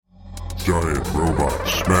giant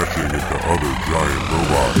robots smashing into other giant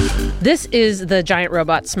robots. This is the Giant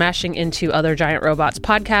Robots Smashing into Other Giant Robots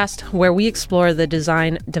podcast, where we explore the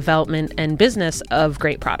design, development, and business of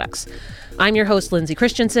great products. I'm your host, Lindsay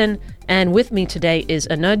Christensen, and with me today is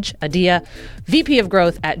Anuj Adia, VP of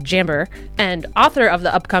Growth at Jambr and author of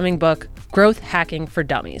the upcoming book, Growth Hacking for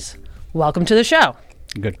Dummies. Welcome to the show.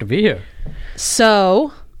 Good to be here.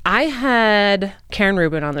 So, I had Karen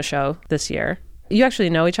Rubin on the show this year. You actually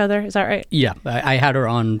know each other, is that right? Yeah, I had her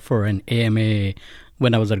on for an AMA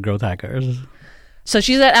when I was at Growth Hackers. So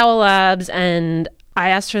she's at Owl Labs, and I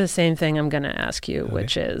asked her the same thing I'm going to ask you,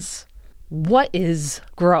 which is, what is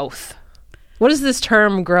growth? What is this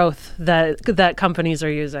term growth that companies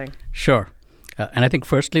are using? Sure. And I think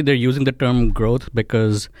firstly, they're using the term growth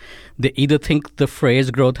because they either think the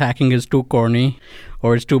phrase growth hacking is too corny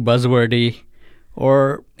or it's too buzzwordy,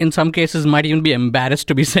 or in some cases might even be embarrassed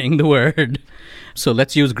to be saying the word. So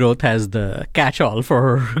let's use growth as the catch-all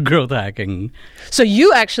for growth hacking. So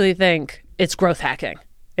you actually think it's growth hacking.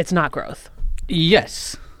 It's not growth.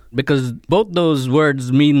 Yes, because both those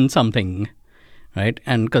words mean something, right?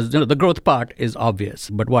 And because the growth part is obvious,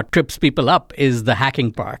 but what trips people up is the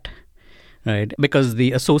hacking part, right? Because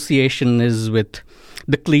the association is with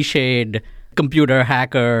the cliched computer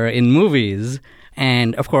hacker in movies.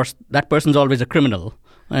 And of course, that person's always a criminal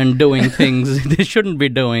and doing things they shouldn't be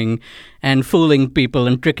doing and fooling people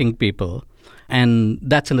and tricking people. And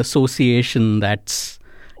that's an association that's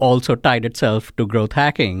also tied itself to growth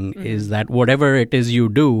hacking, is that whatever it is you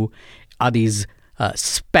do are these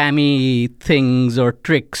spammy things or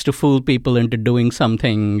tricks to fool people into doing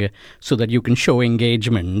something so that you can show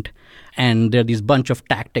engagement. And there are these bunch of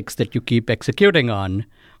tactics that you keep executing on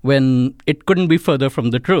when it couldn't be further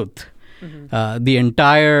from the truth. The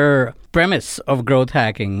entire premise of growth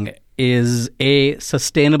hacking is a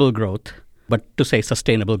sustainable growth. But to say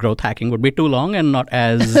sustainable growth hacking would be too long and not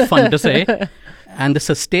as fun to say. And the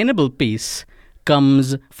sustainable piece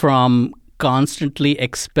comes from constantly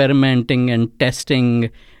experimenting and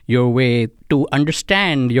testing your way to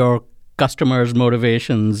understand your customers'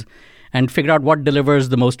 motivations and figure out what delivers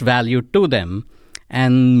the most value to them.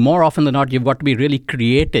 And more often than not, you've got to be really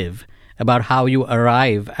creative about how you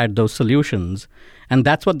arrive at those solutions. And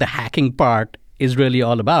that's what the hacking part is really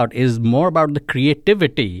all about, is more about the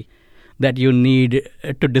creativity that you need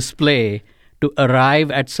to display to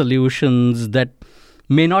arrive at solutions that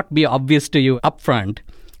may not be obvious to you upfront,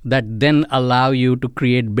 that then allow you to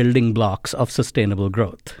create building blocks of sustainable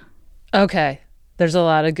growth. Okay. There's a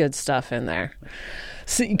lot of good stuff in there.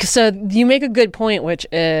 So you make a good point, which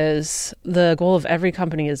is the goal of every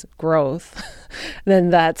company is growth. Then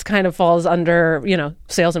that kind of falls under,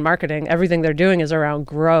 sales and marketing. Everything they're doing is around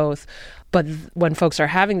growth. But when folks are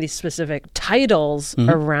having these specific titles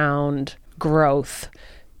around growth,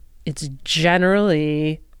 it's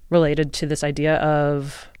generally related to this idea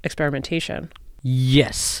of experimentation.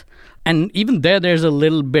 Yes. And even there's a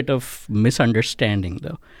little bit of misunderstanding,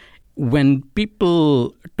 though. When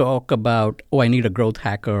people talk about, I need a growth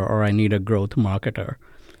hacker or I need a growth marketer,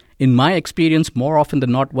 in my experience, more often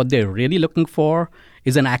than not, what they're really looking for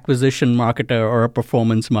is an acquisition marketer or a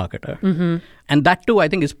performance marketer. And that, too, I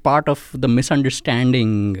think is part of the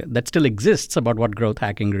misunderstanding that still exists about what growth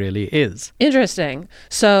hacking really is. Interesting.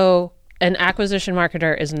 So an acquisition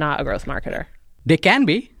marketer is not a growth marketer. They can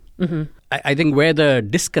be. I think where the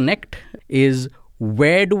disconnect is,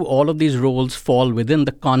 where do all of these roles fall within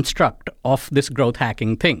the construct of this growth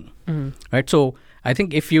hacking thing, right? So I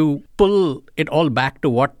think if you pull it all back to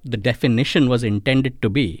what the definition was intended to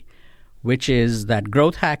be, which is that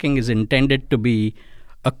growth hacking is intended to be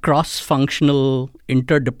a cross-functional,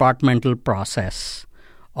 interdepartmental process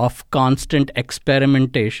of constant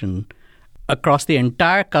experimentation across the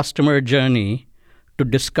entire customer journey to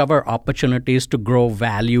discover opportunities to grow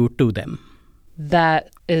value to them.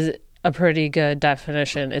 That is a pretty good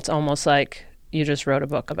definition. It's almost like you just wrote a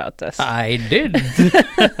book about this. I did.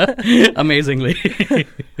 Amazingly.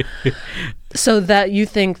 So that you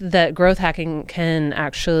think that growth hacking can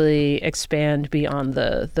actually expand beyond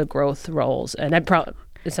the growth roles. And it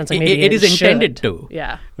sounds like maybe it is intended to.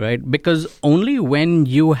 Yeah. Right? Because only when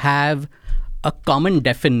you have a common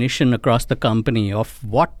definition across the company of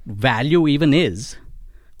what value even is,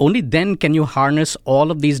 only then can you harness all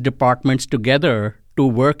of these departments together to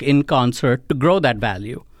work in concert to grow that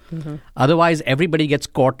value. Otherwise, everybody gets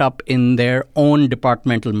caught up in their own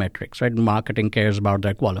departmental metrics, right? Marketing cares about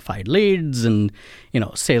their qualified leads, and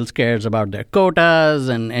sales cares about their quotas,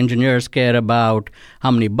 and engineers care about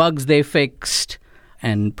how many bugs they fixed,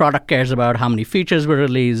 and product cares about how many features were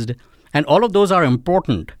released. And all of those are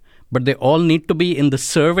important, but they all need to be in the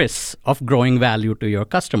service of growing value to your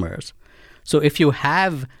customers. So if you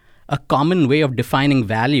have a common way of defining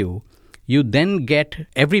value, you then get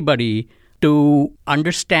everybody to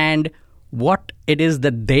understand what it is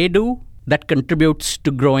that they do that contributes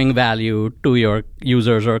to growing value to your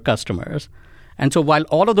users or customers. And so while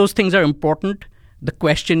all of those things are important, the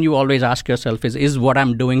question you always ask yourself is what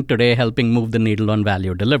I'm doing today helping move the needle on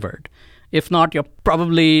value delivered? If not, you're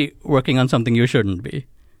probably working on something you shouldn't be.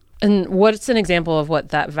 And what's an example of what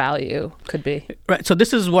that value could be? Right. So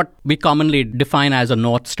this is what we commonly define as a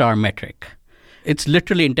North Star metric. It's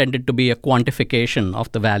literally intended to be a quantification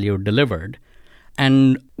of the value delivered.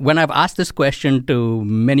 And when I've asked this question to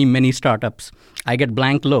many, many startups, I get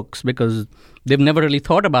blank looks because they've never really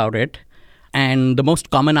thought about it. And the most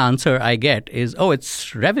common answer I get is, oh,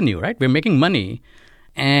 it's revenue, right? We're making money.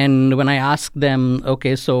 And when I ask them,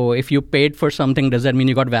 okay, so if you paid for something, does that mean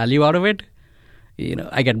you got value out of it?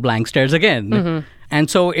 I get blank stares again. Mm-hmm. And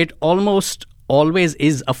so it almost always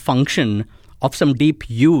is a function of some deep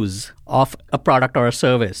use of a product or a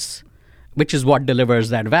service, which is what delivers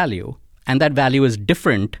that value. And that value is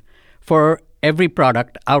different for every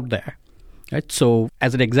product out there. Right? So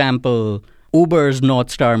as an example, Uber's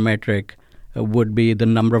North Star metric would be the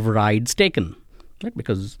number of rides taken, right?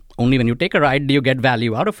 Because only when you take a ride do you get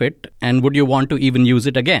value out of it, and would you want to even use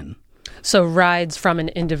it again? So rides from an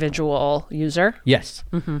individual user? Yes.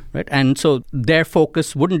 Mm-hmm. Right. And so their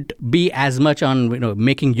focus wouldn't be as much on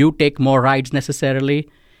making you take more rides necessarily.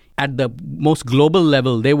 At the most global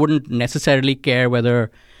level, they wouldn't necessarily care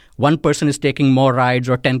whether one person is taking more rides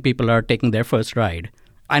or 10 people are taking their first ride.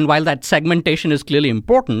 And while that segmentation is clearly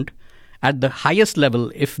important, at the highest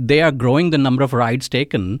level, if they are growing the number of rides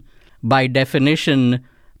taken, by definition,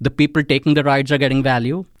 the people taking the rides are getting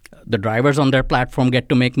value, the drivers on their platform get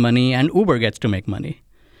to make money, and Uber gets to make money.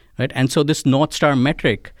 Right? And so this North Star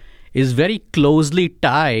metric is very closely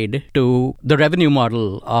tied to the revenue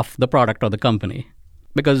model of the product or the company,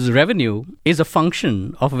 because revenue is a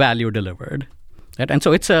function of value delivered. Right? And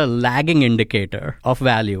so it's a lagging indicator of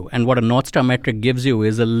value, and what a North Star metric gives you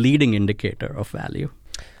is a leading indicator of value.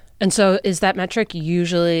 And so is that metric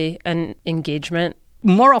usually an engagement?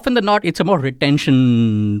 More often than not, it's a more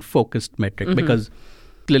retention-focused metric because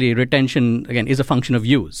clearly retention, again, is a function of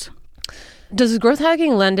use. Does growth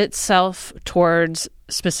hacking lend itself towards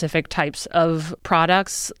specific types of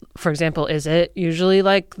products? For example, is it usually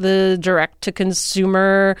like the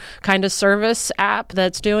direct-to-consumer kind of service app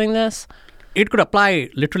that's doing this? It could apply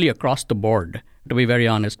literally across the board, to be very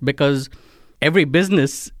honest, because every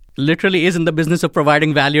business literally is in the business of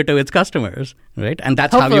providing value to its customers, right? And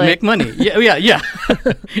that's Hopefully. how you make money. Yeah.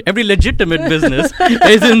 Every legitimate business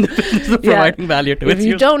is in the business of providing value to its users.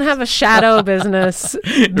 If you don't have a shadow business,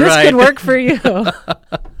 this could work for you.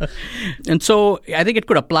 And so I think it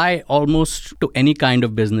could apply almost to any kind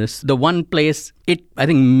of business. The one place it, I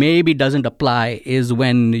think, maybe doesn't apply is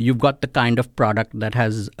when you've got the kind of product that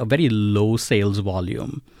has a very low sales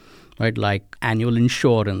volume. Right, like annual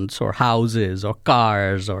insurance or houses or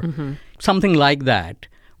cars or something like that,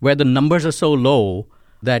 where the numbers are so low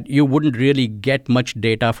that you wouldn't really get much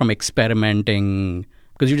data from experimenting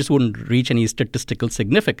because you just wouldn't reach any statistical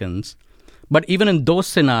significance. But even in those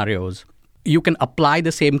scenarios, you can apply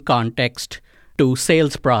the same context to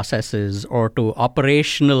sales processes or to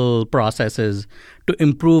operational processes to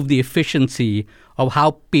improve the efficiency of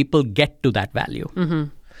how people get to that value. Mm-hmm.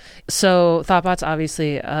 So Thoughtbot's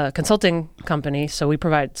obviously a consulting company, so we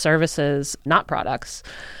provide services, not products.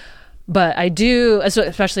 But I do,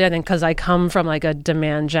 especially I think because I come from like a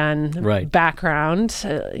demand gen background,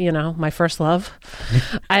 my first love,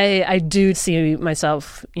 I do see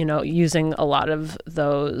myself, using a lot of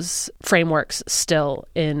those frameworks still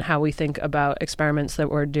in how we think about experiments that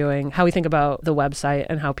we're doing, how we think about the website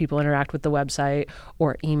and how people interact with the website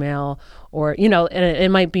or email or, and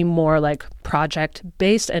it might be more like project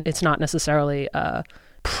based and it's not necessarily a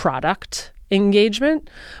product engagement,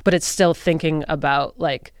 but it's still thinking about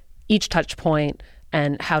like each touch point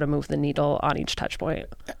and how to move the needle on each touch point.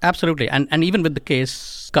 Absolutely. And even with the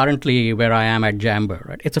case currently where I am at Jamber,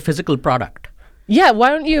 right? It's a physical product. Yeah. Why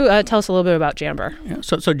don't you tell us a little bit about Jamber? Yeah,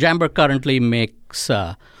 so Jamber currently makes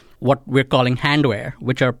what we're calling handwear,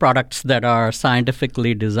 which are products that are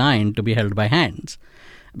scientifically designed to be held by hands.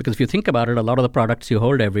 Because if you think about it, a lot of the products you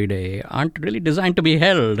hold every day aren't really designed to be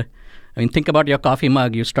held. I mean, think about your coffee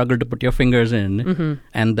mug you struggle to put your fingers in,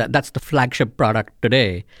 and that's the flagship product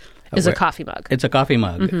today. Is a coffee mug. It's a coffee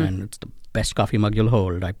mug, and it's the best coffee mug you'll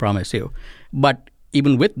hold, I promise you. But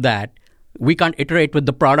even with that, we can't iterate with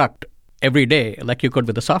the product every day like you could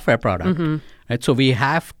with a software product. Right? So we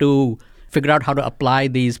have to figure out how to apply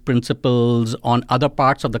these principles on other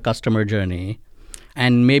parts of the customer journey.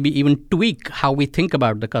 and maybe even tweak how we think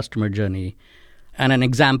about the customer journey. And an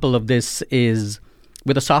example of this is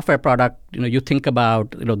with a software product, you think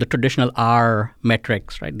about, the traditional R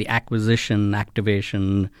metrics, right? The acquisition,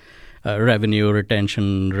 activation, revenue,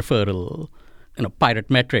 retention, referral, pirate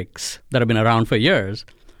metrics that have been around for years.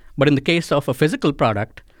 But in the case of a physical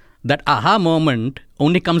product, that aha moment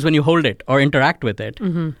only comes when you hold it or interact with it.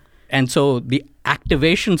 Mm-hmm. And so the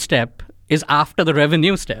activation step is after the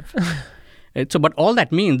revenue step. But all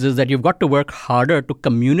that means is that you've got to work harder to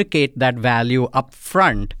communicate that value up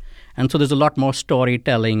front. And so there's a lot more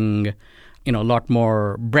storytelling, a lot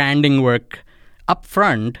more branding work up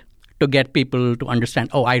front to get people to understand,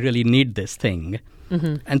 oh, I really need this thing.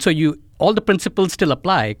 Mm-hmm. And so all the principles still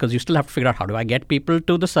apply because you still have to figure out how do I get people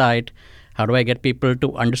to the site? How do I get people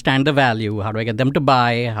to understand the value? How do I get them to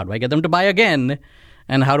buy? How do I get them to buy again?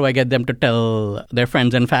 And how do I get them to tell their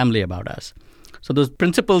friends and family about us? So those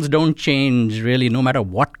principles don't change really no matter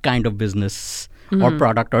what kind of business or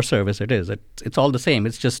product or service it is. It's all the same.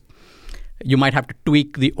 It's just you might have to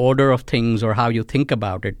tweak the order of things or how you think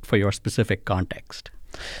about it for your specific context.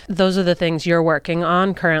 Those are the things you're working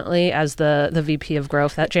on currently as the VP of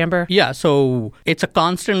Growth at Jambr? Yeah, so it's a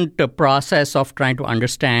constant process of trying to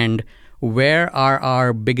understand where are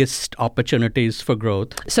our biggest opportunities for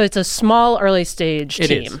growth. So it's a small early stage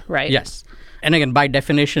team, is. Right? Yes. And again, by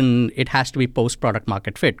definition, it has to be post-product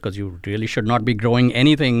market fit because you really should not be growing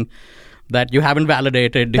anything that you haven't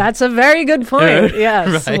validated. That's a very good point.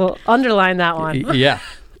 Yes. Right. We'll underline that one. Yeah.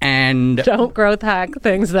 And don't growth hack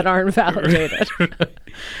things that aren't validated.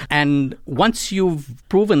 And once you've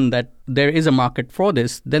proven that there is a market for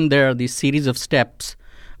this, then there are these series of steps,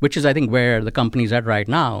 which is, I think, where the company's at right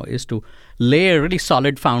now, is to lay a really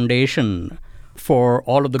solid foundation for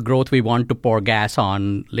all of the growth we want to pour gas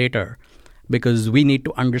on later. Because we need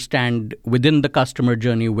to understand within the customer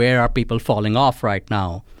journey, where are people falling off right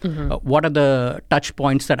now? Mm-hmm. What are the touch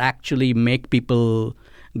points that actually make people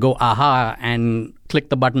go aha and click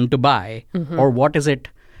the button to buy? Mm-hmm. Or what is it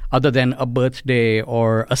other than a birthday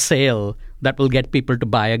or a sale that will get people to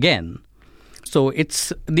buy again? So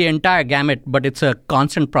it's the entire gamut, but it's a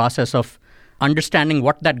constant process of understanding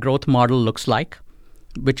what that growth model looks like,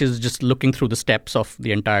 which is just looking through the steps of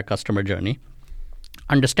the entire customer journey.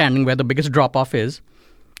 Understanding where the biggest drop-off is,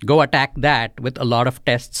 go attack that with a lot of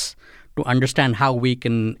tests to understand how we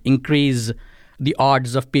can increase the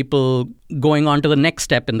odds of people going on to the next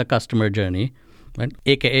step in the customer journey, right?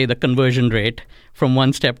 AKA the conversion rate from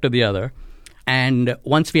one step to the other. And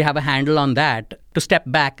once we have a handle on that, to step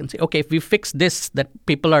back and say, okay, if we fix this, that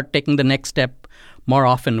people are taking the next step more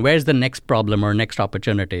often, where's the next problem or next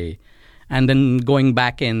opportunity? And then going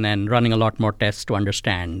back in and running a lot more tests to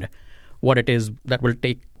understand what it is that will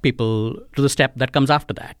take people to the step that comes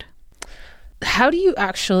after that. How do you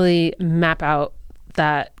actually map out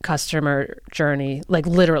that customer journey? Like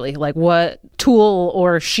literally, like what tool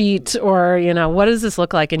or sheet or, what does this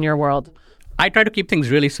look like in your world? I try to keep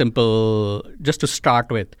things really simple just to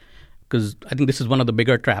start with, because I think this is one of the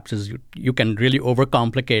bigger traps is you can really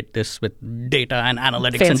overcomplicate this with data and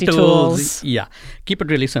analytics fancy and tools. Yeah, keep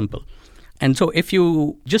it really simple. And so if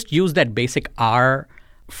you just use that basic R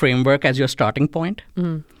framework as your starting point,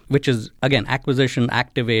 which is, again, acquisition,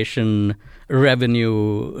 activation,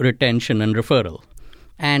 revenue, retention, and referral.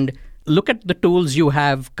 And look at the tools you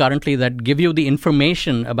have currently that give you the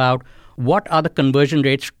information about what are the conversion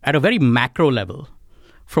rates at a very macro level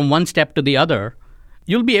from one step to the other.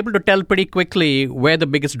 You'll be able to tell pretty quickly where the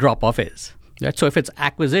biggest drop-off is. Right? So if it's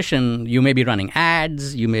acquisition, you may be running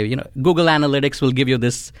ads. You may, Google Analytics will give you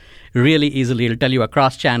this really easily. It'll tell you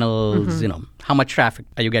across channels, how much traffic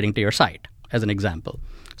are you getting to your site, as an example.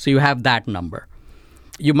 So you have that number.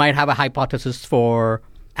 You might have a hypothesis for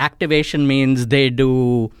activation means they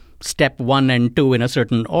do step 1 and 2 in a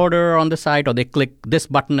certain order on the site, or they click this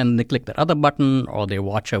button and they click that other button, or they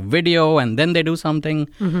watch a video and then they do something,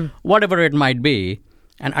 whatever it might be.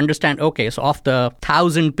 And understand, okay, so of the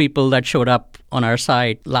 1,000 people that showed up on our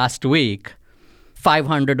site last week,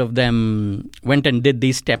 500 of them went and did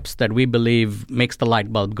these steps that we believe makes the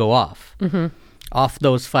light bulb go off. Of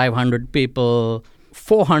those 500 people,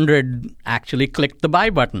 400 actually clicked the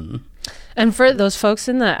buy button. And for those folks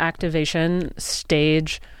in the activation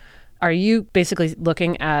stage, are you basically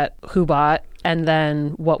looking at who bought and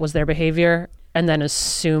then what was their behavior? And then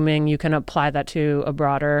assuming you can apply that to a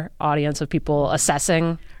broader audience of people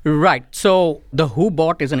assessing? Right. So the who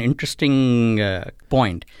bought is an interesting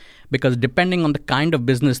point because depending on the kind of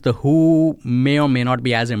business, the who may or may not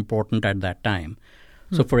be as important at that time.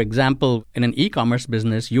 So for example, in an e-commerce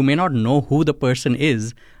business, you may not know who the person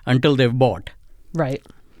is until they've bought. Right.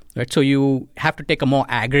 So you have to take a more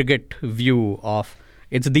aggregate view of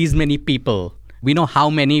it's these many people. We know how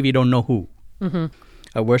many, we don't know who.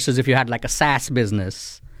 Versus if you had like a SaaS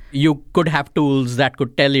business, you could have tools that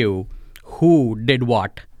could tell you who did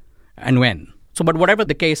what and when. So, but whatever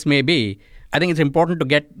the case may be, I think it's important to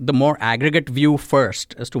get the more aggregate view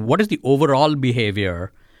first as to what is the overall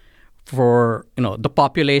behavior for, the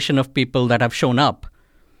population of people that have shown up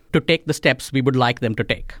to take the steps we would like them to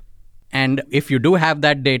take. And if you do have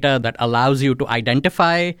that data that allows you to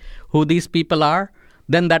identify who these people are,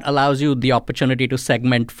 then that allows you the opportunity to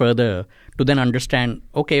segment further to then understand,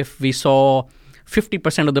 okay, if we saw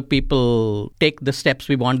 50% of the people take the steps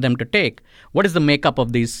we want them to take, what is the makeup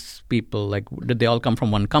of these people? Like, did they all come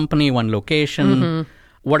from one company, one location,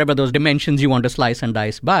 whatever those dimensions you want to slice and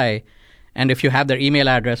dice by? And if you have their email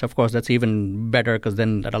address, of course, that's even better because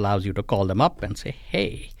then that allows you to call them up and say,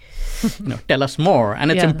 hey, tell us more.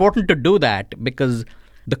 And it's important to do that because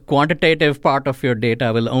the quantitative part of your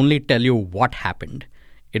data will only tell you what happened.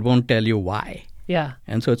 It won't tell you why. Yeah.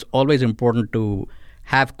 And so it's always important to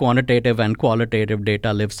have quantitative and qualitative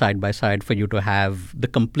data live side by side for you to have the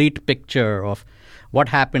complete picture of what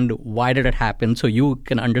happened, why did it happen, so you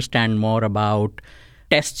can understand more about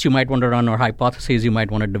tests you might want to run or hypotheses you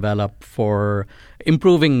might want to develop for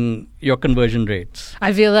improving your conversion rates.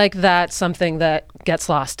 I feel like that's something that gets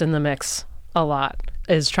lost in the mix a lot,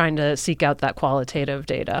 is trying to seek out that qualitative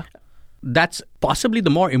data. That's possibly the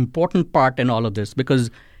more important part in all of this,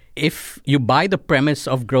 because if you buy the premise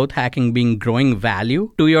of growth hacking being growing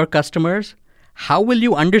value to your customers, how will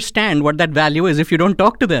you understand what that value is if you don't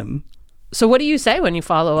talk to them? So what do you say when you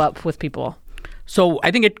follow up with people? So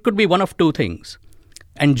I think it could be one of two things.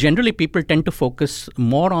 And generally, people tend to focus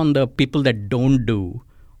more on the people that don't do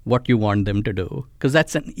what you want them to do, because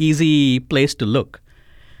that's an easy place to look.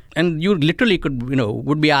 And you literally could,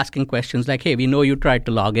 would be asking questions like, hey, we know you tried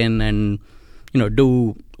to log in and,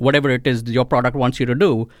 do whatever it is your product wants you to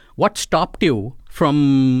do. What stopped you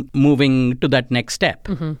from moving to that next step?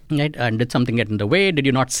 Right? And did something get in the way? Did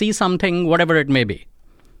you not see something? Whatever it may be.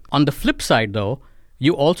 On the flip side, though,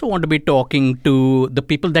 you also want to be talking to the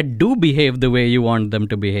people that do behave the way you want them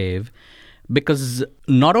to behave. Because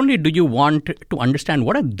not only do you want to understand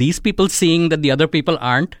what are these people seeing that the other people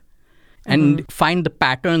aren't, and find the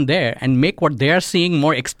pattern there and make what they're seeing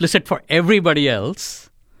more explicit for everybody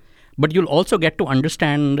else, but you'll also get to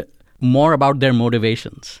understand more about their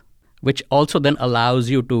motivations, which also then allows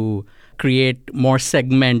you to create more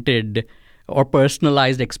segmented or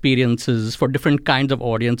personalized experiences for different kinds of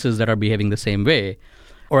audiences that are behaving the same way,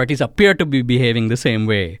 or at least appear to be behaving the same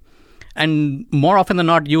way. And more often than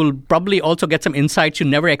not, you'll probably also get some insights you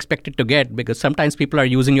never expected to get, because sometimes people are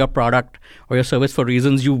using your product or your service for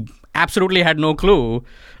reasons you absolutely had no clue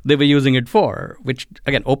they were using it for, which,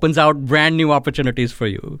 again, opens out brand new opportunities for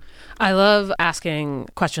you. I love asking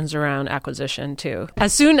questions around acquisition, too.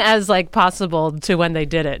 As soon as possible to when they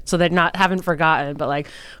did it, so they haven't forgotten. But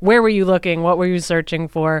where were you looking? What were you searching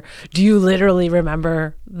for? Do you literally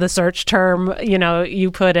remember the search term,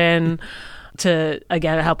 you put in? To,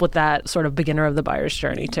 again, help with that sort of beginner of the buyer's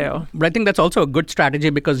journey, too. But I think that's also a good strategy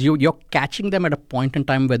because you're catching them at a point in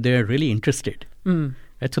time where they're really interested. Right?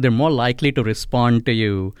 So they're more likely to respond to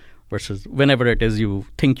you versus whenever it is you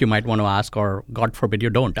think you might want to ask, or God forbid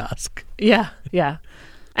you don't ask. Yeah.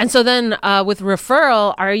 And so then with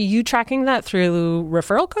referral, are you tracking that through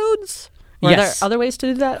referral codes? Or Yes. are there other ways to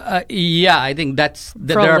do that? Yeah, I think that's...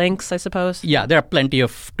 For links, I suppose? Yeah, there are plenty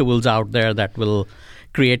of tools out there that will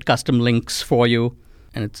create custom links for you.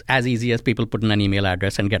 And it's as easy as people put in an email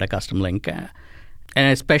address and get a custom link. And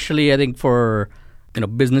especially, I think, for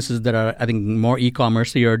businesses that are, I think, more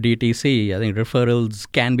e-commerce or DTC, I think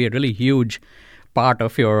referrals can be a really huge part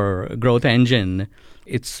of your growth engine.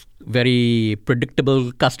 It's very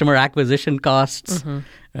predictable customer acquisition costs,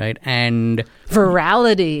 right? And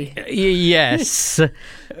virality. Yes.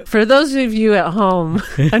 For those of you at home,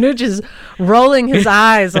 Anuj is rolling his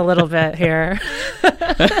eyes a little bit here.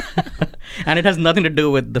 And it has nothing to do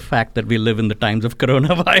with the fact that we live in the times of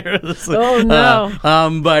coronavirus. Oh,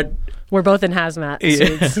 no. But we're both in hazmat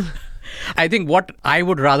suits. I think what I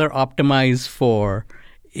would rather optimize for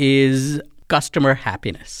is customer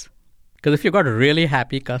happiness. Because if you've got really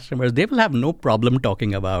happy customers, they will have no problem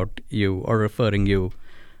talking about you or referring you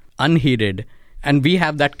unheeded. And we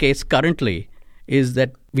have that case currently, is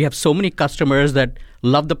that we have so many customers that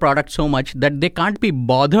love the product so much that they can't be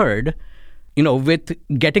bothered, with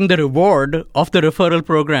getting the reward of the referral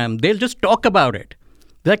program. They'll just talk about it.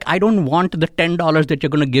 They're like, I don't want the $10 that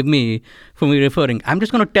you're going to give me for me referring. I'm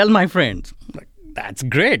just going to tell my friends. Like, that's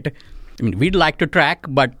great. I mean, we'd like to track,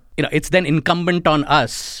 but it's then incumbent on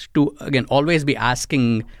us to, again, always be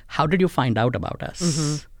asking, how did you find out about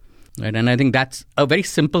us? Right? And I think that's a very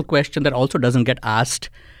simple question that also doesn't get asked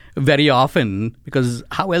very often, because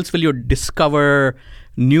how else will you discover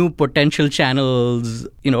new potential channels,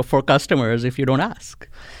 for customers if you don't ask?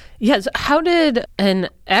 Yes. How did an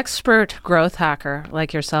expert growth hacker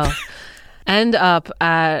like yourself end up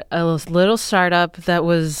at a little startup that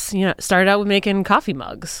was, started out with making coffee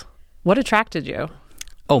mugs? What attracted you?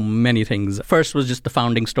 Oh, many things. First was just the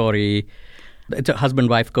founding story. It's a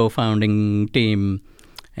husband-wife co-founding team.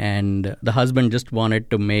 And the husband just wanted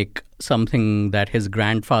to make something that his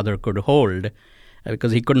grandfather could hold,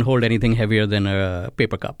 because he couldn't hold anything heavier than a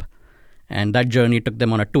paper cup. And that journey took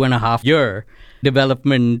them on a 2.5-year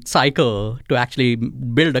development cycle to actually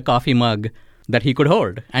build a coffee mug that he could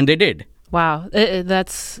hold. And they did. Wow.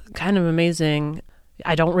 That's kind of amazing.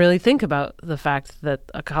 I don't really think about the fact that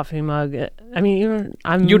a coffee mug,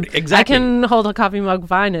 exactly. I can hold a coffee mug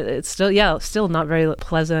fine. It's still not very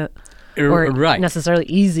pleasant or necessarily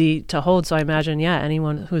easy to hold. So I imagine,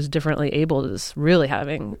 anyone who's differently able is really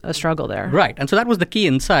having a struggle there. Right. And so that was the key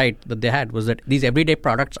insight that they had, was that these everyday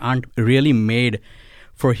products aren't really made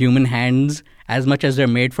for human hands as much as they're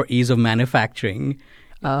made for ease of manufacturing.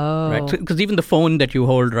 Oh. Right. Because even the phone that you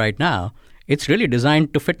hold right now, it's really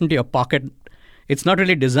designed to fit into your pocket. It's not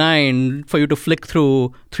really designed for you to flick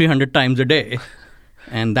through 300 times a day.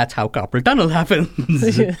 And that's how carpal tunnel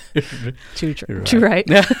happens. Too right.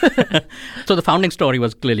 So the founding story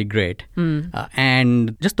was clearly great.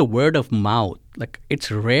 And just the word of mouth. Like,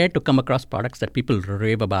 it's rare to come across products that people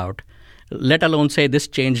rave about, let alone say, this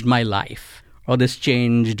changed my life, or this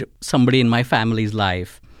changed somebody in my family's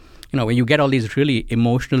life. When you get all these really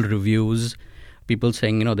emotional reviews, people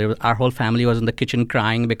saying, our whole family was in the kitchen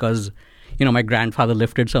crying because my grandfather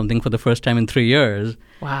lifted something for the first time in 3 years.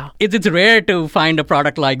 Wow. It's rare to find a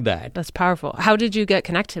product like that. That's powerful. How did you get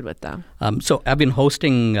connected with them? So I've been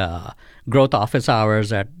hosting growth office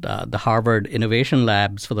hours at the Harvard Innovation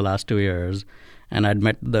Labs for the last 2 years. And I'd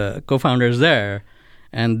met the co-founders there.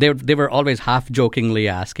 And they were always half-jokingly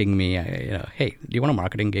asking me, hey, do you want a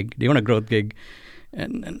marketing gig? Do you want a growth gig?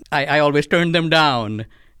 And I always turned them down.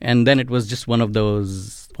 And then it was just one of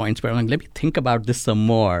those points where I'm like, let me think about this some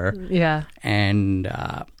more. Yeah. And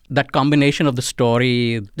that combination of the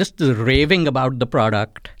story, just the raving about the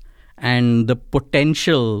product and the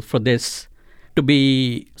potential for this to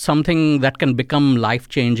be something that can become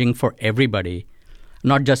life-changing for everybody,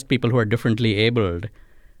 not just people who are differently abled,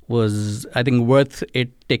 was, I think, worth it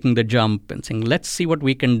taking the jump and saying, let's see what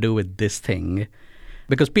we can do with this thing.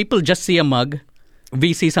 Because people just see a mug.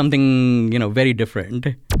 We see something, very different.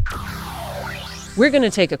 We're going to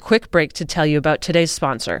take a quick break to tell you about today's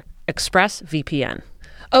sponsor, ExpressVPN.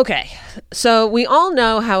 Okay, so we all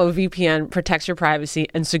know how a VPN protects your privacy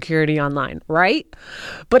and security online, right?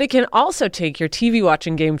 But it can also take your TV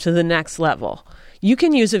watching game to the next level. You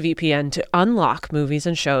can use a VPN to unlock movies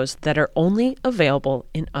and shows that are only available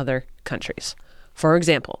in other countries. For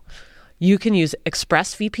example, you can use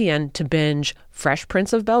ExpressVPN to binge Fresh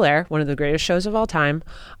Prince of Bel-Air, one of the greatest shows of all time,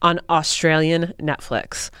 on Australian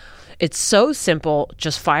Netflix. It's so simple.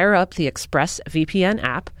 Just fire up the ExpressVPN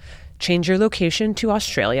app, change your location to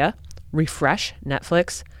Australia, refresh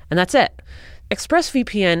Netflix, and that's it.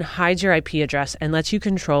 ExpressVPN hides your IP address and lets you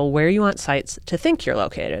control where you want sites to think you're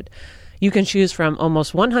located. You can choose from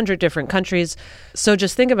almost 100 different countries, so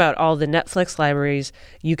just think about all the Netflix libraries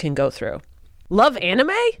you can go through. Love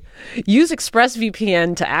anime? Use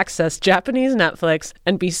ExpressVPN to access Japanese Netflix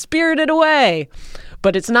and be spirited away.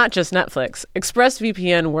 But it's not just Netflix.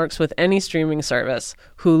 ExpressVPN works with any streaming service: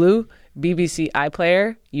 Hulu, BBC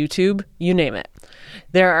iPlayer, YouTube, you name it.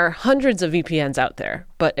 There are hundreds of VPNs out there,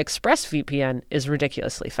 but ExpressVPN is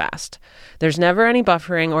ridiculously fast. There's never any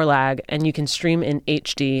buffering or lag, and you can stream in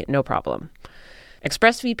HD no problem.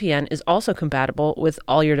 ExpressVPN is also compatible with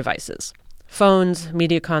all your devices: phones,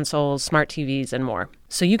 media consoles, smart TVs, and more.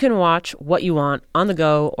 So you can watch what you want on the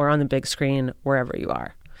go or on the big screen wherever you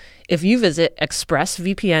are. If you visit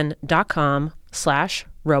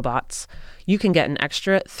expressvpn.com/robots, you can get an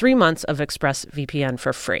extra 3 months of ExpressVPN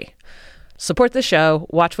for free. Support the show,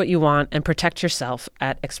 watch what you want, and protect yourself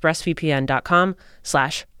at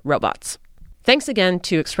expressvpn.com/robots. Thanks again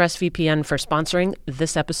to ExpressVPN for sponsoring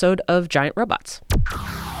this episode of Giant Robots.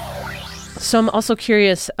 So I'm also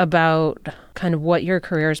curious about kind of what your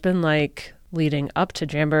career has been like leading up to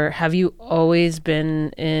Jamber. Have you always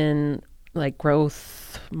been in like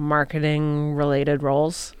growth marketing related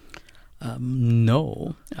roles?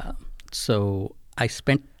 No. So I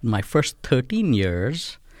spent my first 13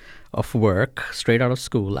 years of work straight out of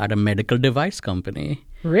school at a medical device company.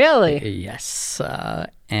 Really? Yes.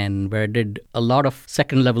 And where I did a lot of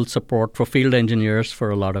second level support for field engineers for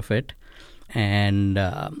a lot of it. and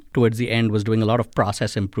towards the end was doing a lot of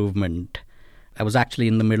process improvement. I was actually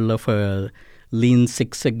in the middle of a Lean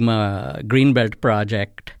Six Sigma Greenbelt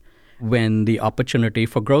project when the opportunity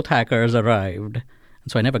for growth hackers arrived.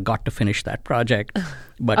 And so I never got to finish that project.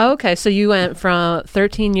 But Okay, so you went from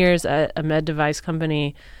 13 years at a med device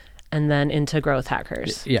company and then into growth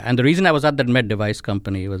hackers. Yeah, and the reason I was at that med device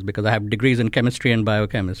company was because I have degrees in chemistry and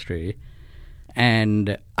biochemistry.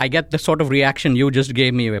 And I get the sort of reaction you just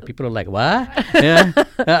gave me where people are like, what?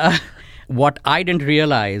 Yeah. What I didn't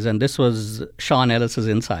realize, and this was Sean Ellis's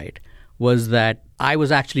insight, was that I was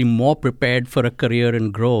actually more prepared for a career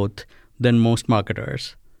in growth than most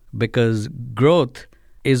marketers, because growth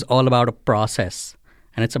is all about a process,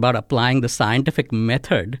 and it's about applying the scientific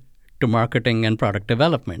method to marketing and product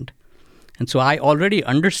development. And so I already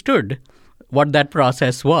understood what that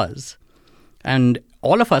process was. And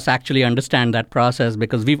all of us actually understand that process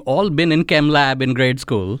because we've all been in chem lab in grade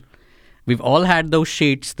school. We've all had those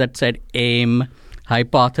sheets that said aim,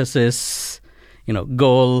 hypothesis,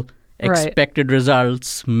 goal, expected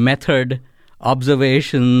results, method,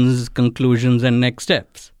 observations, conclusions, and next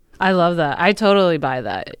steps. I love that. I totally buy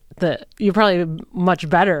that. That you're probably much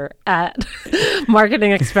better at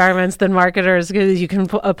marketing experiments than marketers because you can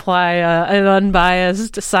apply an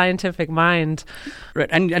unbiased scientific mind. Right.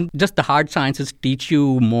 And just the hard sciences teach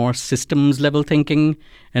you more systems level thinking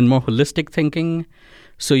and more holistic thinking.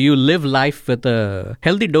 So you live life with a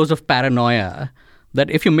healthy dose of paranoia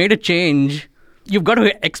that if you made a change, you've got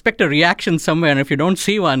to expect a reaction somewhere. And if you don't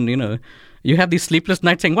see one, you have these sleepless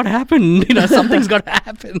nights saying, what happened? Something's got to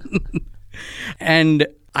happen. And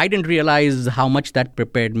I didn't realize how much that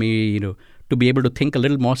prepared me, to be able to think a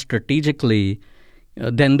little more strategically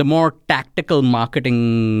than the more tactical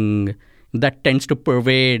marketing that tends to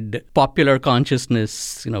pervade popular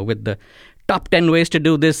consciousness, with the top 10 ways to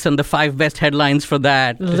do this and the 5 best headlines for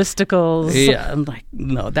that. Listicles. Yeah, I'm like,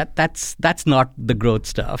 no, that's not the growth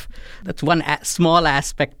stuff. That's one small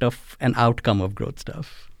aspect of an outcome of growth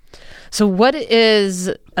stuff. So what is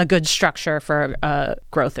a good structure for a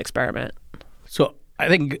growth experiment? So I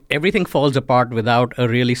think everything falls apart without a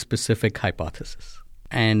really specific hypothesis.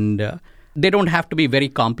 And they don't have to be very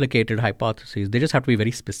complicated hypotheses. They just have to be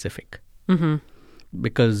very specific. Mm-hmm.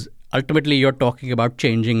 Because ultimately you're talking about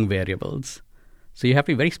changing variables. So you have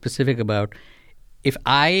to be very specific about, if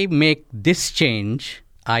I make this change,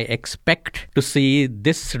 I expect to see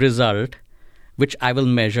this result, which I will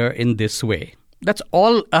measure in this way. That's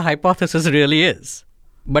all a hypothesis really is.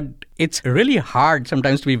 But it's really hard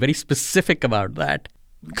sometimes to be very specific about that.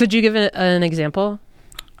 Could you give an example?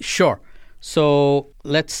 Sure. So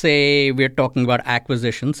let's say we're talking about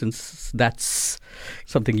acquisition, since that's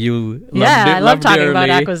something you love. I love talking dearly, about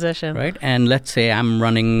acquisition. Right? And let's say I'm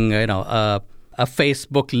running, a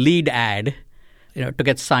Facebook lead ad, to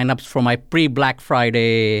get signups for my pre-Black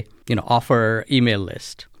Friday, offer email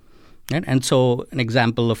list. Right? And so an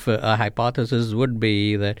example of a hypothesis would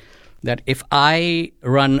be that if I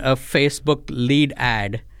run a Facebook lead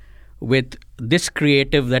ad with this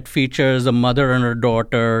creative that features a mother and her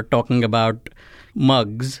daughter talking about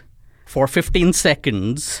mugs for 15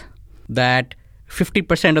 seconds, that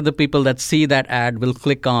 50% of the people that see that ad will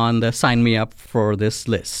click on the sign me up for this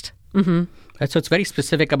list. Mm-hmm. Right? So it's very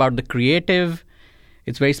specific about the creative.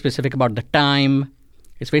 It's very specific about the time.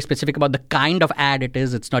 It's very specific about the kind of ad it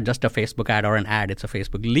is. It's not just a Facebook ad or an ad. It's a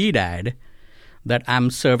Facebook lead ad that I'm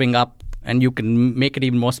serving up. And you can make it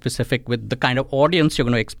even more specific with the kind of audience you're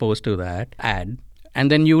going to expose to that ad.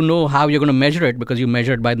 And then you know how you're going to measure it because you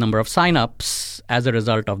measure it by the number of signups as a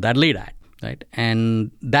result of that lead ad. Right?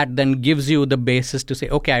 And that then gives you the basis to say,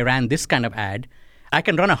 okay, I ran this kind of ad. I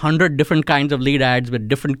can run 100 different kinds of lead ads with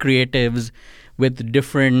different creatives, with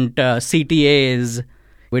different CTAs,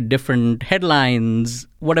 with different headlines,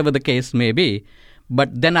 whatever the case may be.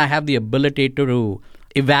 But then I have the ability to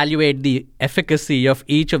evaluate the efficacy of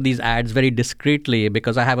each of these ads very discreetly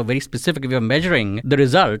because I have a very specific way of measuring the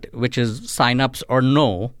result, which is signups or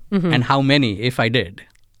no, and how many if I did.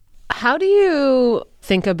 How do you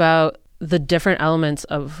think about the different elements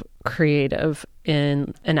of creative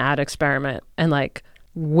in an ad experiment and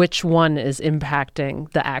which one is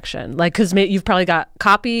impacting the action? Because you've probably got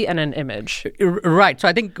copy and an image. Right. So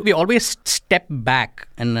I think we always step back.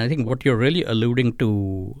 And I think what you're really alluding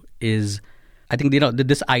to is, I think,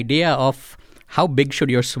 this idea of how big should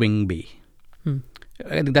your swing be?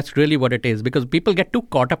 I think that's really what it is, because people get too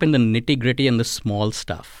caught up in the nitty-gritty and the small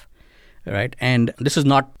stuff, right? And this is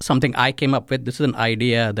not something I came up with. This is an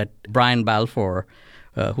idea that Brian Balfour,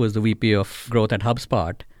 who is the VP of Growth at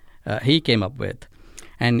HubSpot, he came up with.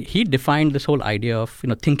 And he defined this whole idea of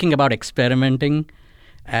thinking about experimenting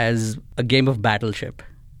as a game of battleship.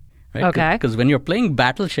 Right? Okay. Because when you're playing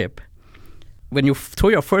Battleship, when you throw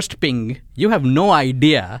your first ping, you have no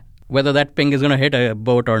idea whether that ping is going to hit a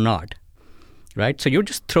boat or not. Right? So you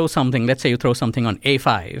just throw something. Let's say you throw something on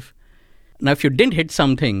A5. Now, if you didn't hit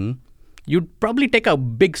something, you'd probably take a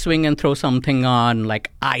big swing and throw something on like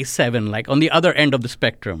I7, like on the other end of the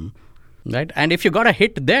spectrum. Right? And if you got a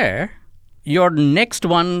hit there, your next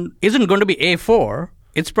one isn't going to be A4.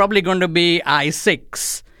 It's probably going to be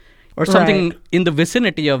I6 or something in the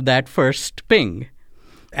vicinity of that first ping.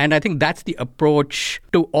 And I think that's the approach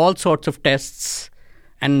to all sorts of tests,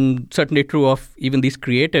 and certainly true of even these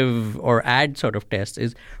creative or ad sort of tests,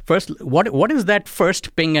 is first, what is that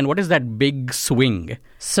first ping and what is that big swing?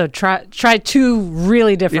 So try two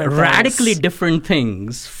really different things. Radically different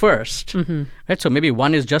things first. Right? So maybe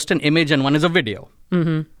one is just an image and one is a video.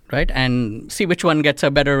 Right? And see which one gets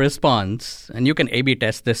a better response. And you can A/B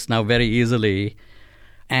test this now very easily.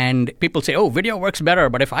 And people say, oh, video works better.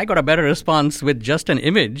 But if I got a better response with just an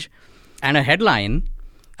image and a headline,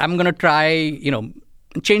 I'm going to try,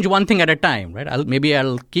 change one thing at a time, right? Maybe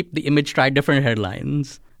I'll keep the image, try different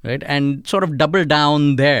headlines, right? And sort of double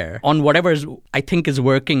down there on whatever I think is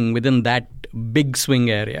working within that big swing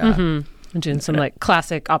area. Doing some like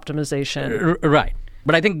classic optimization. Right.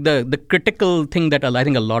 But I think the critical thing that I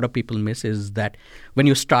think a lot of people miss is that when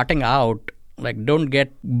you're starting out, like, don't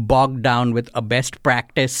get bogged down with a best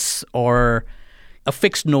practice or a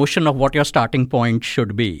fixed notion of what your starting point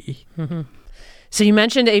should be. So you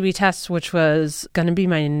mentioned A/B tests, which was going to be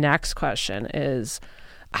my next question, is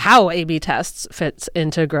how A/B tests fits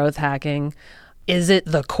into growth hacking. Is it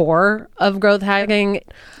the core of growth hacking?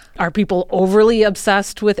 Are people overly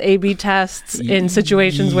obsessed with A/B tests in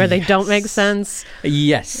situations where they don't make sense?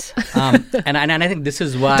 Yes. And I think this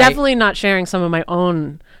is why... Definitely not sharing some of my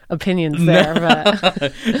own opinions there.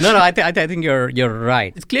 But No, I think you're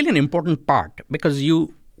right. It's clearly an important part because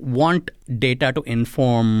you want data to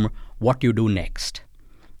inform what you do next.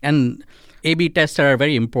 And A/B tests are a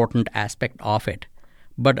very important aspect of it.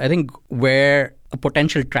 But I think where a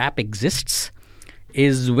potential trap exists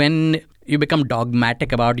is when you become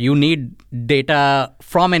dogmatic about you need data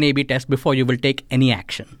from an A/B test before you will take any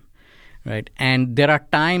action, right? And there are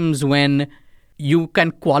times when you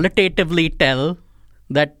can qualitatively tell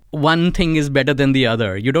that one thing is better than the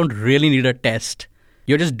other. You don't really need a test.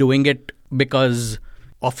 You're just doing it because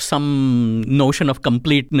of some notion of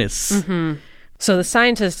completeness. so the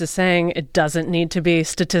scientist is saying it doesn't need to be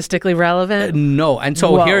statistically relevant? No. And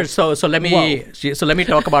so let me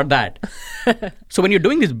talk about that. So when you're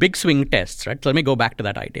doing these big swing tests, right? So let me go back to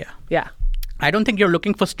that idea. Yeah. I don't think you're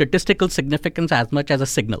looking for statistical significance as much as a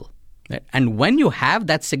signal. Right? And when you have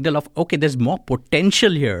that signal of, okay, there's more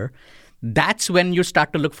potential here, that's when you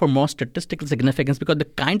start to look for more statistical significance because the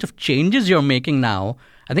kinds of changes you're making now,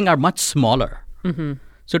 I think, are much smaller.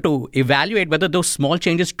 So to evaluate whether those small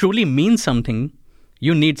changes truly mean something,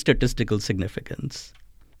 you need statistical significance.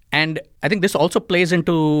 And I think this also plays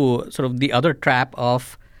into sort of the other trap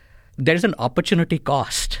of there's an opportunity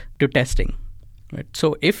cost to testing. Right?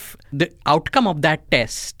 So if the outcome of that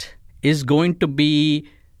test is going to be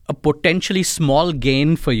a potentially small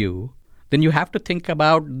gain for you, then you have to think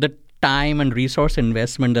about the time and resource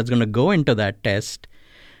investment that's going to go into that test,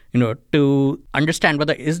 to understand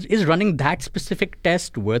whether is running that specific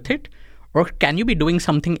test worth it, or can you be doing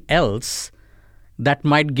something else that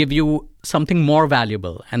might give you something more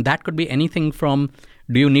valuable. And that could be anything from,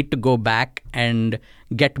 do you need to go back and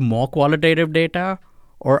get more qualitative data,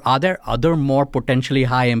 or are there other more potentially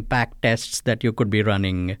high impact tests that you could be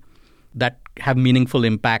running that have meaningful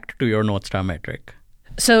impact to your North Star metric?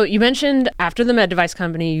 So you mentioned after the med device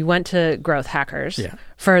company, you went to Growth Hackers. Yeah.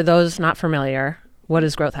 For those not familiar, what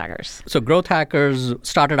is Growth Hackers? So Growth Hackers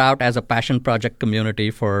started out as a passion project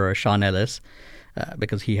community for Sean Ellis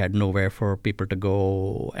because he had nowhere for people to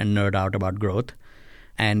go and nerd out about growth.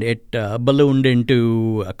 And it ballooned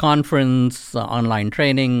into a conference, online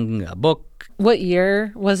training, a book. What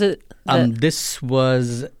year was it? This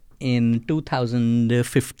was in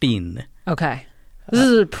 2015. Okay. This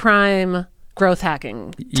is a prime growth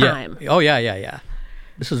hacking time. Yeah. Oh, yeah.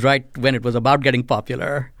 This was right when it was about getting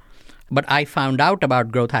popular. But I found out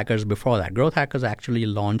about Growth Hackers before that. Growth Hackers actually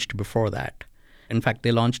launched before that. In fact,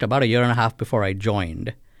 they launched about a year and a half before I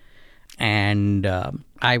joined. And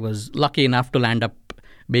I was lucky enough to land up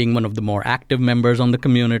being one of the more active members on the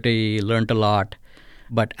community, learned a lot.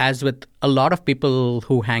 But as with a lot of people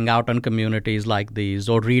who hang out on communities like these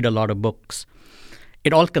or read a lot of books,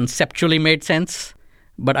 it all conceptually made sense,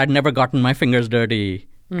 but I'd never gotten my fingers dirty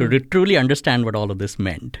to truly understand what all of this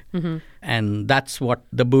meant. And that's what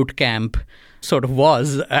the boot camp sort of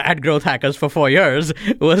was at Growth Hackers for 4 years,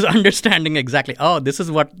 was understanding exactly, this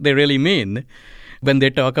is what they really mean when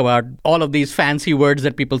they talk about all of these fancy words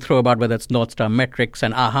that people throw about, whether it's North Star metrics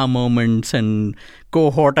and aha moments and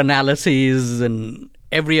cohort analyses and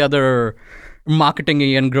every other marketing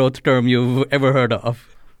and growth term you've ever heard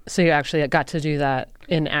of. So you actually got to do that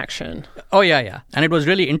in action. Oh, yeah. And it was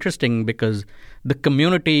really interesting because the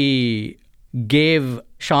community gave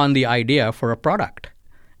Sean the idea for a product.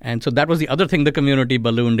 And so that was the other thing the community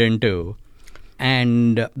ballooned into.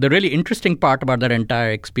 And the really interesting part about that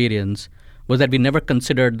entire experience was that we never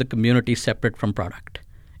considered the community separate from product.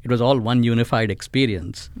 It was all one unified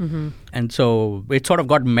experience. And so it sort of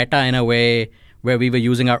got meta in a way where we were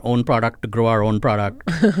using our own product to grow our own product,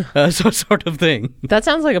 so sort of thing. That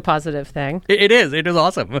sounds like a positive thing. It is. It is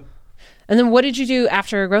awesome. And then what did you do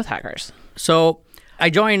after Growth Hackers? So I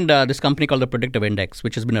joined this company called the Predictive Index,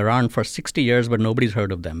 which has been around for 60 years, but nobody's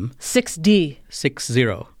heard of them. 6D. 60.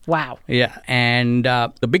 Wow. Yeah. And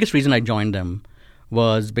the biggest reason I joined them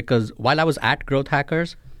was because while I was at Growth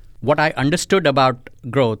Hackers, what I understood about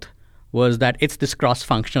growth was that it's this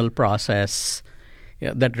cross-functional process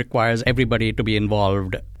that requires everybody to be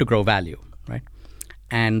involved to grow value, right?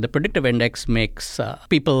 And the Predictive Index makes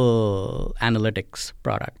people analytics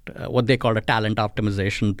product, what they call a talent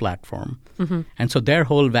optimization platform. And so their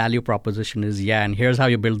whole value proposition is, and here's how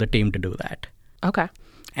you build the team to do that. Okay.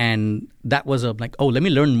 And that was let me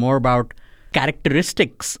learn more about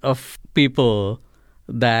characteristics of people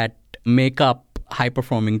that make up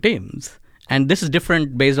high-performing teams. And this is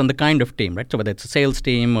different based on the kind of team, right? So whether it's a sales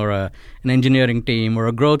team or an engineering team or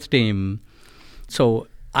a growth team. So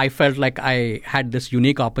I felt like I had this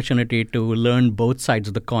unique opportunity to learn both sides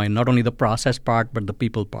of the coin, not only the process part, but the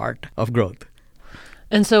people part of growth.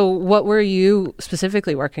 And so what were you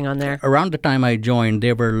specifically working on there? Around the time I joined,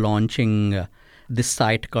 they were launching this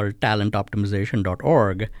site called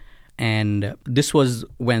talentoptimization.org. And this was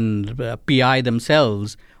when PI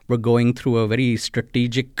themselves were going through a very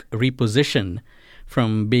strategic reposition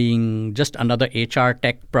from being just another HR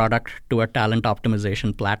tech product to a talent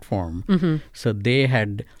optimization platform. So they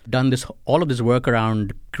had done all of this work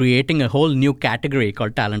around creating a whole new category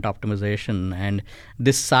called talent optimization. And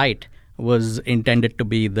this site was intended to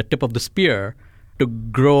be the tip of the spear to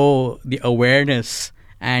grow the awareness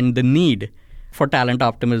and the need for talent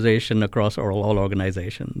optimization across all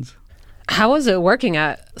organizations. How was it working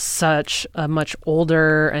at such a much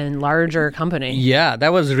older and larger company? Yeah,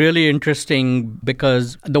 that was really interesting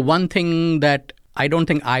because the one thing that I don't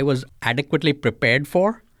think I was adequately prepared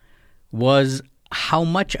for was how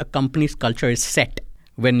much a company's culture is set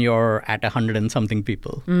when you're at 100 and something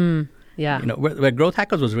people. Yeah. Where Growth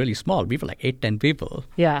Hackers was really small. We were like 8-10 people.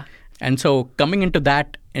 Yeah. And so coming into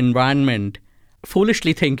that environment,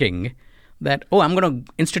 foolishly thinking that, I'm going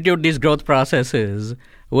to institute these growth processes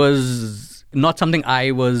was not something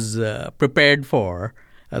I was prepared for,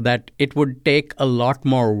 that it would take a lot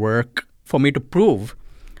more work for me to prove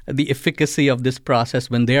the efficacy of this process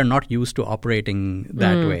when they are not used to operating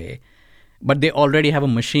that way. But they already have a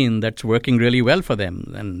machine that's working really well for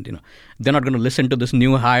them. And, they're not going to listen to this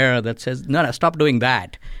new hire that says, no, stop doing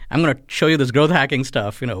that. I'm going to show you this growth hacking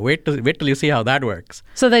stuff. Wait till you see how that works.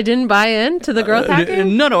 So they didn't buy into the growth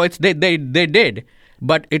hacking? No, they did.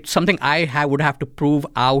 But it's something I would have to prove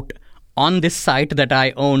out on this site that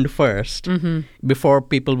I owned first before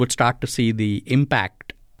people would start to see the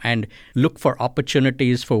impact and look for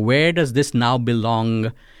opportunities for where does this now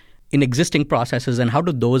belong in existing processes and how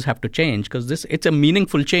do those have to change? Because it's a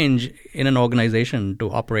meaningful change in an organization to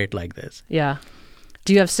operate like this. Yeah.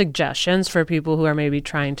 Do you have suggestions for people who are maybe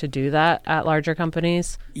trying to do that at larger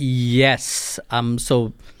companies? Yes.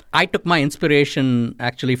 So I took my inspiration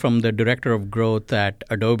actually from the director of growth at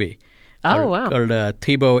Adobe. Wow. Called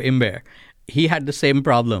Thibaut Imbert. He had the same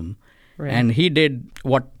problem. Right. And he did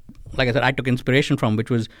what, like I said, I took inspiration from, which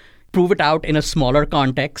was prove it out in a smaller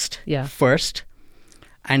context first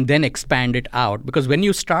and then expand it out. Because when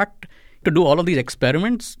you start to do all of these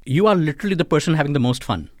experiments, you are literally the person having the most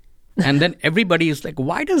fun. And then everybody is like,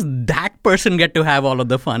 why does that person get to have all of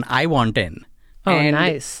the fun I want in?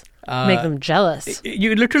 Nice. Make them jealous.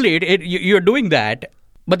 You literally, you're doing that.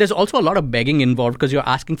 But there's also a lot of begging involved because you're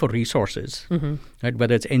asking for resources, right?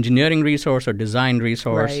 Whether it's engineering resource or design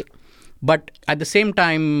resource. Right. But at the same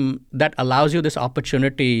time, that allows you this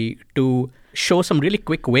opportunity to show some really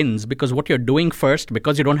quick wins because what you're doing first,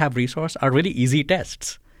 because you don't have resource, are really easy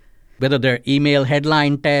tests. Whether they're email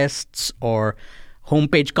headline tests or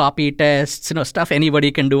homepage copy tests, stuff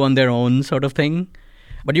anybody can do on their own sort of thing.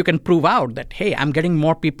 But you can prove out that, hey, I'm getting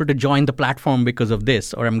more people to join the platform because of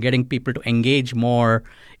this, or I'm getting people to engage more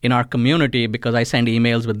in our community because I send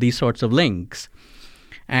emails with these sorts of links.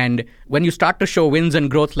 And when you start to show wins and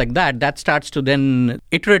growth like that, that starts to then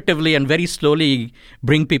iteratively and very slowly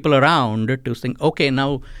bring people around to think, okay,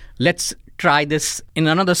 now let's try this in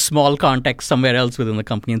another small context somewhere else within the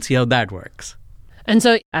company and see how that works. And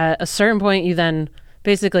so at a certain point, you then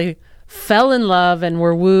basically fell in love and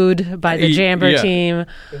were wooed by the Jambr team.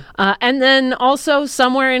 And then also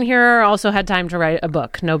somewhere in here also had time to write a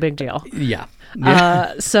book. No big deal. Yeah.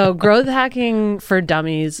 So growth hacking for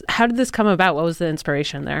dummies, how did this come about? What was the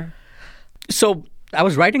inspiration there? So I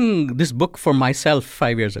was writing this book for myself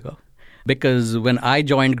 5 years ago because when I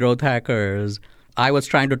joined Growth Hackers, I was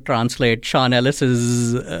trying to translate Sean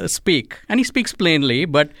Ellis's speak. And he speaks plainly,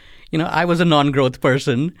 but I was a non-growth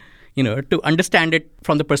person, to understand it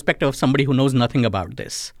from the perspective of somebody who knows nothing about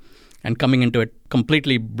this and coming into it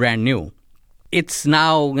completely brand new. It's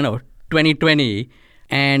now, 2020,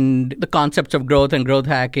 and the concepts of growth and growth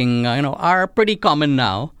hacking, are pretty common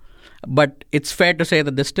now. But it's fair to say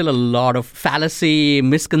that there's still a lot of fallacy,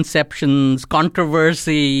 misconceptions,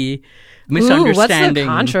 controversy, misunderstanding. Ooh,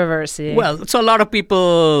 what's the controversy? Well, so a lot of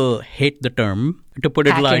people hate the term, to put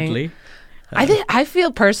it lightly. I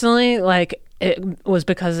feel personally like it was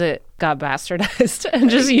because it got bastardized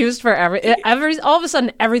and just used for all of a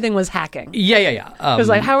sudden everything was hacking. Yeah. It was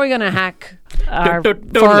like, how are we going to hack our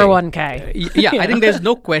totally. 401k? Yeah, I think there's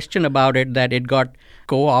no question about it that it got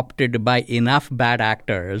co-opted by enough bad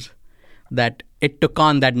actors that it took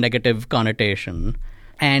on that negative connotation.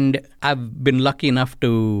 And I've been lucky enough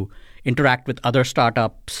to interact with other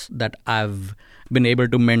startups that I've been able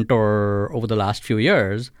to mentor over the last few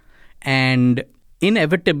years. And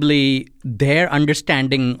inevitably, their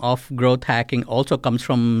understanding of growth hacking also comes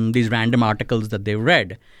from these random articles that they've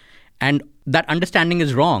read. And that understanding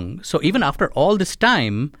is wrong. So even after all this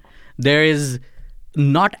time, there is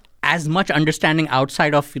not as much understanding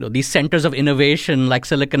outside of these centers of innovation like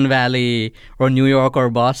Silicon Valley or New York or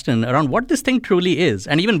Boston around what this thing truly is.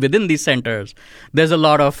 And even within these centers, there's a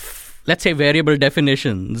lot of, let's say, variable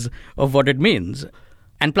definitions of what it means.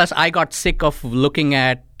 And plus, I got sick of looking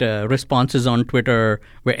at responses on Twitter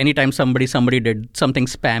where anytime somebody did something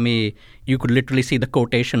spammy, you could literally see the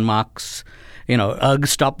quotation marks,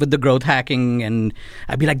 stop with the growth hacking. And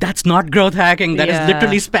I'd be like, that's not growth hacking. That is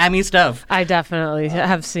literally spammy stuff. I definitely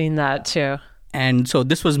have seen that too. And so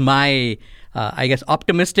this was my,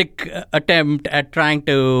 optimistic attempt at trying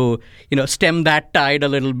to, stem that tide a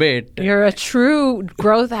little bit. You're a true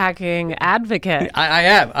growth hacking advocate. I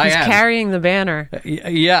am. He's carrying the banner.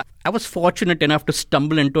 Yeah. I was fortunate enough to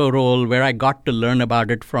stumble into a role where I got to learn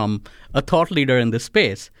about it from a thought leader in this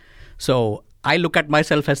space. So I look at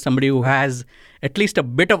myself as somebody who has at least a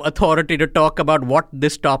bit of authority to talk about what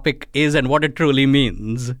this topic is and what it truly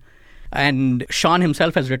means. And Sean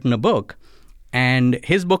himself has written a book. And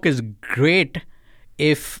his book is great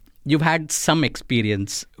if you've had some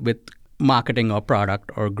experience with marketing or product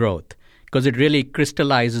or growth, because it really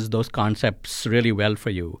crystallizes those concepts really well for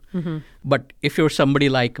you. Mm-hmm. But if you're somebody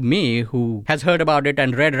like me who has heard about it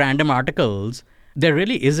and read random articles, there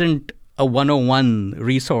really isn't a 101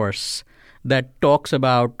 resource that talks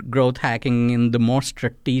about growth hacking in the more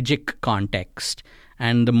strategic context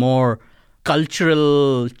and the more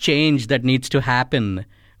cultural change that needs to happen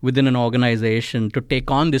within an organization to take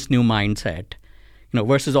on this new mindset,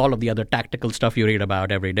 versus all of the other tactical stuff you read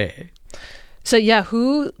about every day. So,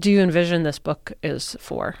 who do you envision this book is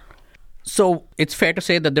for? So it's fair to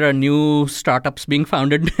say that there are new startups being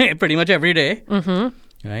founded pretty much every day.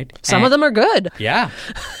 Mm-hmm. Right? Some of them are good. Yeah.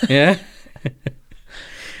 Yeah.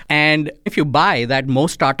 And if you buy that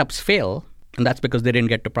most startups fail, and that's because they didn't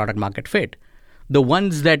get to product market fit, the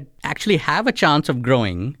ones that actually have a chance of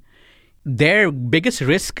growing, their biggest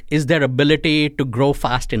risk is their ability to grow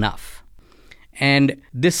fast enough. And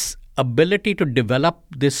this ability to develop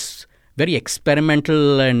this very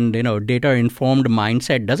experimental and data-informed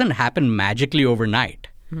mindset doesn't happen magically overnight.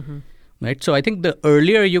 Mm-hmm. Right? So I think the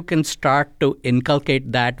earlier you can start to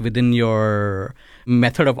inculcate that within your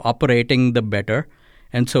method of operating, the better.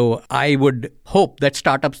 And so I would hope that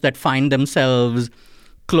startups that find themselves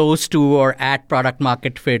close to or at product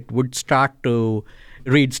market fit would start to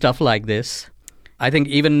read stuff like this. I think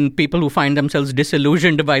even people who find themselves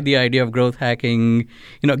disillusioned by the idea of growth hacking,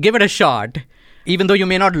 give it a shot. Even though you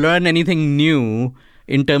may not learn anything new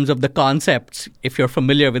in terms of the concepts, if you're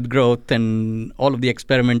familiar with growth and all of the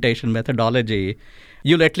experimentation methodology,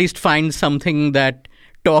 you'll at least find something that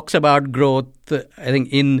talks about growth, I think,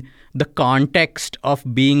 in the context of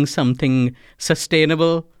being something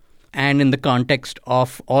sustainable, and in the context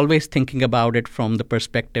of always thinking about it from the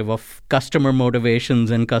perspective of customer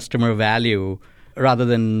motivations and customer value rather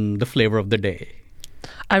than the flavor of the day.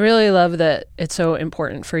 I really love that it's so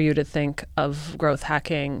important for you to think of growth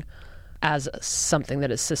hacking as something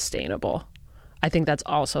that is sustainable. I think that's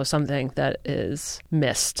also something that is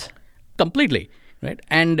missed. Completely, right?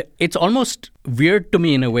 And it's almost weird to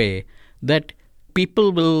me in a way that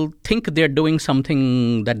people will think they're doing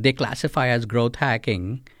something that they classify as growth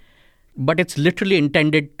hacking, but it's literally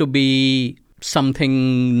intended to be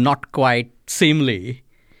something not quite seemly.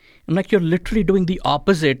 I'm like, you're literally doing the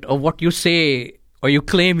opposite of what you say or you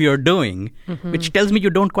claim you're doing, which tells me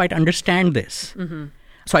you don't quite understand this.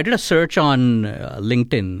 So I did a search on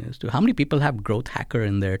LinkedIn as to how many people have growth hacker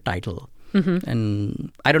in their title.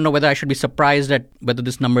 And I don't know whether I should be surprised at whether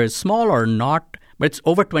this number is small or not, but it's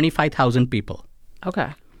over 25,000 people.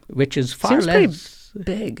 Okay. Which is far Seems less. Pretty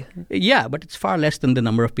big. Yeah, but it's far less than the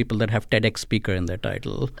number of people that have TEDx speaker in their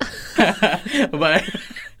title.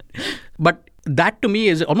 But that to me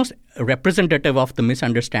is almost representative of the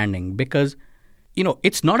misunderstanding because,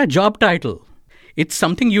 it's not a job title. It's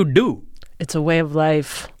something you do. It's a way of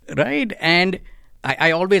life. Right? And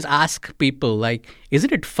I always ask people, like,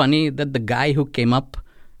 isn't it funny that the guy who came up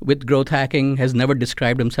with growth hacking has never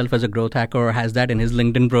described himself as a growth hacker or has that in his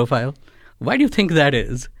LinkedIn profile? Why do you think that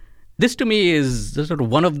is? This to me is sort of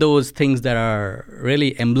one of those things that are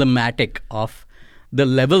really emblematic of the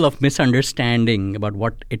level of misunderstanding about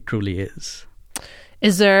what it truly is.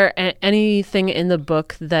 Is there anything in the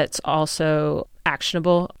book that's also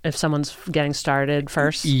actionable if someone's getting started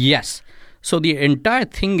first? Yes. So the entire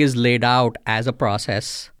thing is laid out as a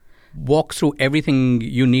process, walks through everything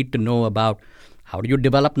you need to know about how do you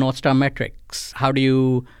develop North Star metrics, how do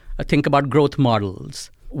you think about growth models,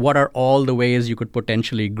 what are all the ways you could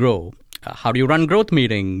potentially grow, how do you run growth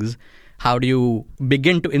meetings, how do you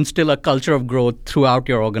begin to instill a culture of growth throughout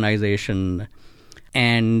your organization.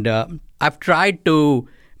 And I've tried to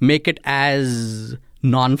make it as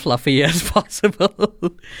non-fluffy as possible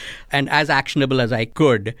and as actionable as I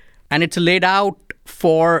could. And it's laid out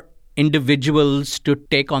for individuals to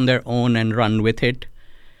take on their own and run with it.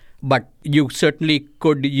 But you certainly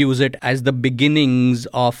could use it as the beginnings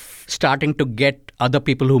of starting to get other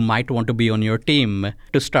people who might want to be on your team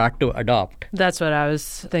to start to adopt. That's what I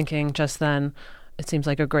was thinking just then. It seems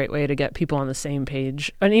like a great way to get people on the same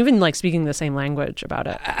page and even like speaking the same language about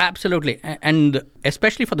it. Absolutely. And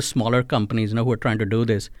especially for the smaller companies, who are trying to do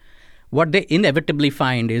this, what they inevitably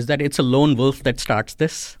find is that it's a lone wolf that starts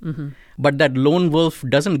this. But that lone wolf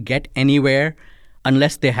doesn't get anywhere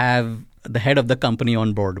unless they have the head of the company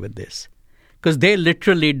on board with this. Because they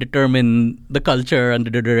literally determine the culture and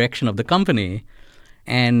the direction of the company.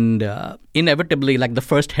 And inevitably, like the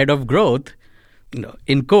first head of growth,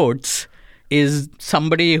 in quotes, is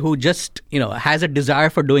somebody who just, has a desire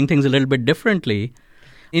for doing things a little bit differently.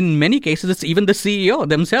 In many cases, it's even the CEO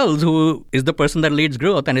themselves who is the person that leads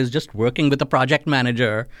growth and is just working with a project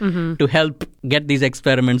manager to help get these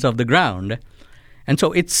experiments off the ground. And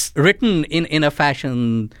so it's written in a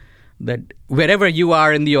fashion that wherever you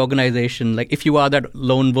are in the organization, like if you are that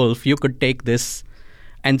lone wolf, you could take this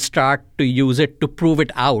and start to use it to prove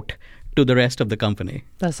it out to the rest of the company.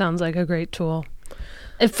 That sounds like a great tool.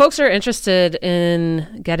 If folks are interested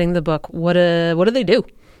in getting the book, what do they do?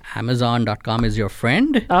 Amazon.com is your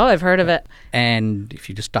friend. Oh, I've heard of it. And if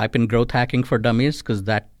you just type in Growth Hacking for Dummies, because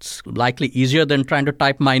that's likely easier than trying to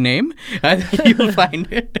type my name, you'll find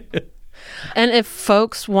it. And if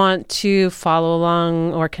folks want to follow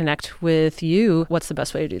along or connect with you, what's the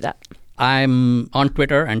best way to do that? I'm on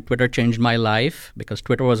Twitter, and Twitter changed my life because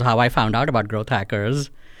Twitter was how I found out about growth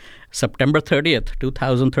hackers. September 30th,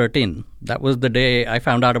 2013. That was the day I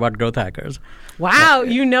found out about growth hackers. Wow,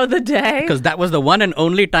 you know the day? Because that was the one and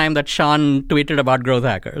only time that Sean tweeted about growth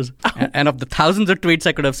hackers. Oh. And of the thousands of tweets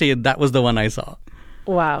I could have seen, that was the one I saw.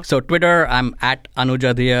 Wow. So Twitter, I'm at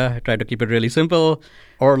Anuj Adhiya. I try to keep it really simple.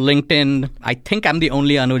 Or LinkedIn. I think I'm the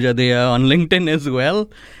only Anuj Adhiya on LinkedIn as well.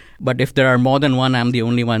 But if there are more than one, I'm the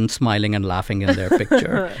only one smiling and laughing in their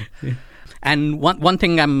picture. And one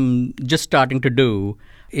thing I'm just starting to do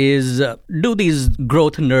is do these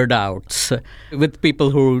growth nerd outs with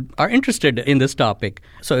people who are interested in this topic.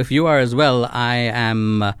 So if you are as well, I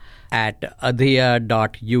am at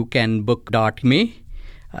adhiya.youcanbook.me.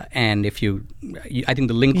 And if I think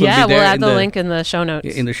the link will be there. Yeah, we'll add the link in the show notes.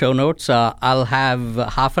 In the show notes, I'll have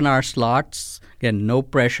half-an-hour slots. Again, no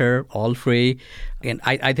pressure, all free. And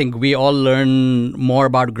I think we all learn more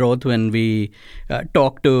about growth when we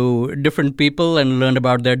talk to different people and learn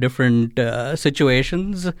about their different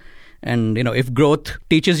situations. And, if growth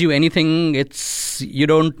teaches you anything, it's you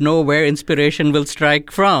don't know where inspiration will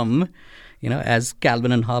strike from. As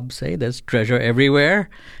Calvin and Hobbes say, there's treasure everywhere.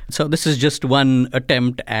 So this is just one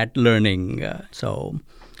attempt at learning. So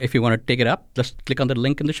if you want to take it up, just click on the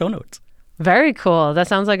link in the show notes. Very cool. That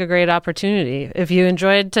sounds like a great opportunity. If you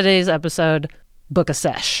enjoyed today's episode, book a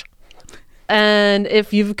sesh. And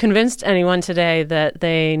if you've convinced anyone today that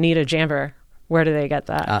they need a Jamber, where do they get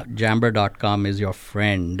that? Jamber.com is your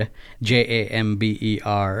friend. JAMBER.com.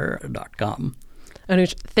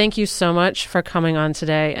 Anuj, thank you so much for coming on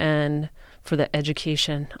today and for the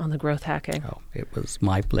education on the growth hacking. Oh, it was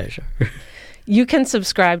my pleasure. You can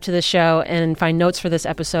subscribe to the show and find notes for this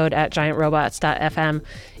episode at giantrobots.fm.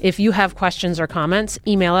 If you have questions or comments,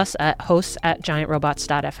 email us at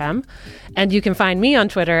hosts@giantrobots.fm. And you can find me on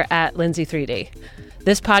Twitter at Lindsay3D.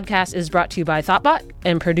 This podcast is brought to you by Thoughtbot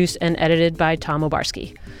and produced and edited by Tom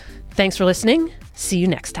Obarski. Thanks for listening. See you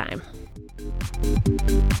next time.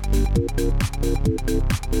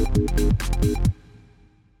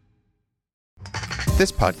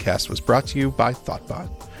 This podcast was brought to you by Thoughtbot.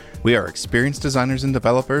 We are experienced designers and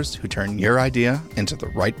developers who turn your idea into the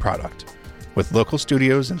right product. With local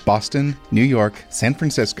studios in Boston, New York, San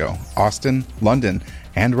Francisco, Austin, London,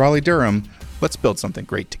 and Raleigh-Durham, let's build something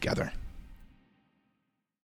great together.